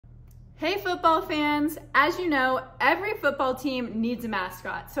Hey football fans, as you know, every football team needs a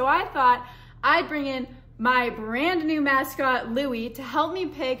mascot. So I thought I'd bring in my brand new mascot, Louie, to help me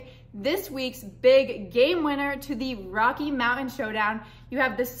pick this week's big game winner to the Rocky Mountain Showdown. You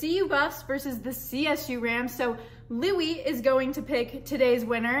have the CU Buffs versus the CSU Rams. So Louie is going to pick today's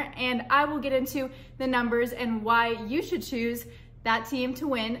winner, and I will get into the numbers and why you should choose that team to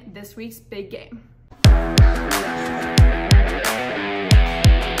win this week's big game.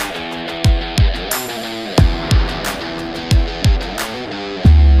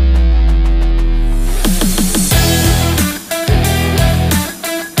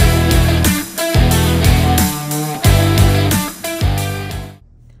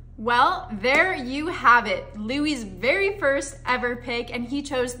 Well, there you have it. Louie's very first ever pick, and he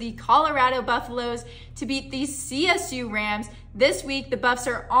chose the Colorado Buffaloes to beat the CSU Rams. This week, the Buffs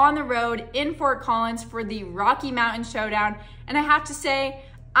are on the road in Fort Collins for the Rocky Mountain Showdown, and I have to say,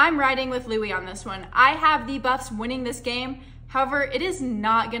 I'm riding with Louie on this one. I have the Buffs winning this game. However, it is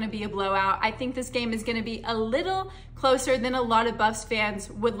not going to be a blowout. I think this game is going to be a little closer than a lot of Buffs fans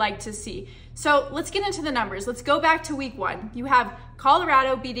would like to see. So let's get into the numbers. Let's go back to week 1. You have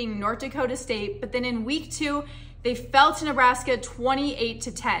Colorado beating North Dakota State, but then in week 2, they fell to Nebraska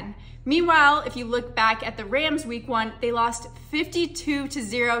 28-10. Meanwhile, if you look back at the Rams week 1, they lost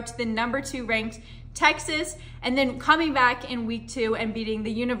 52-0 to the number 2 ranked Texas, and then coming back in week 2 and beating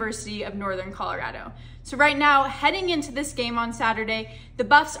the University of Northern Colorado. So right now, heading into this game on Saturday, the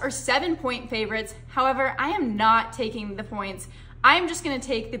Buffs are 7-point favorites. However, I am not taking the points. I'm just gonna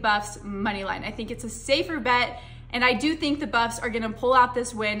take the Buffs money line. I think it's a safer bet, and I do think the Buffs are gonna pull out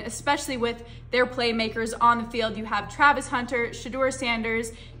this win, especially with their playmakers on the field. You have Travis Hunter, Shedeur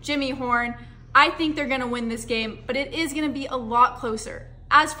Sanders, Jimmy Horn. I think they're gonna win this game, but it is gonna be a lot closer.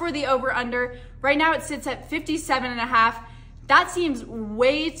 As for the over-under, right now it sits at 57.5. That seems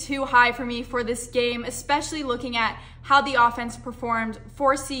way too high for me for this game, especially looking at how the offense performed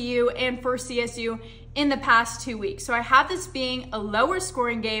for CU and for CSU in the past 2 weeks. So I have this being a lower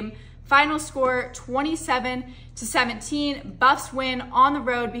scoring game. Final score 27-17. Buffs win on the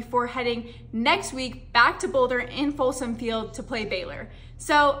road before heading next week back to Boulder in Folsom Field to play Baylor.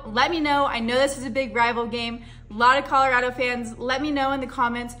 So let me know. I know this is a big rival game. A lot of Colorado fans, let me know in the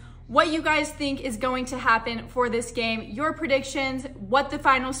comments what you guys think is going to happen for this game, your predictions, what the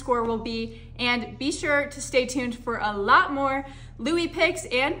final score will be, and be sure to stay tuned for a lot more Louie picks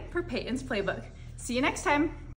and for Peyton's Playbook. See you next time.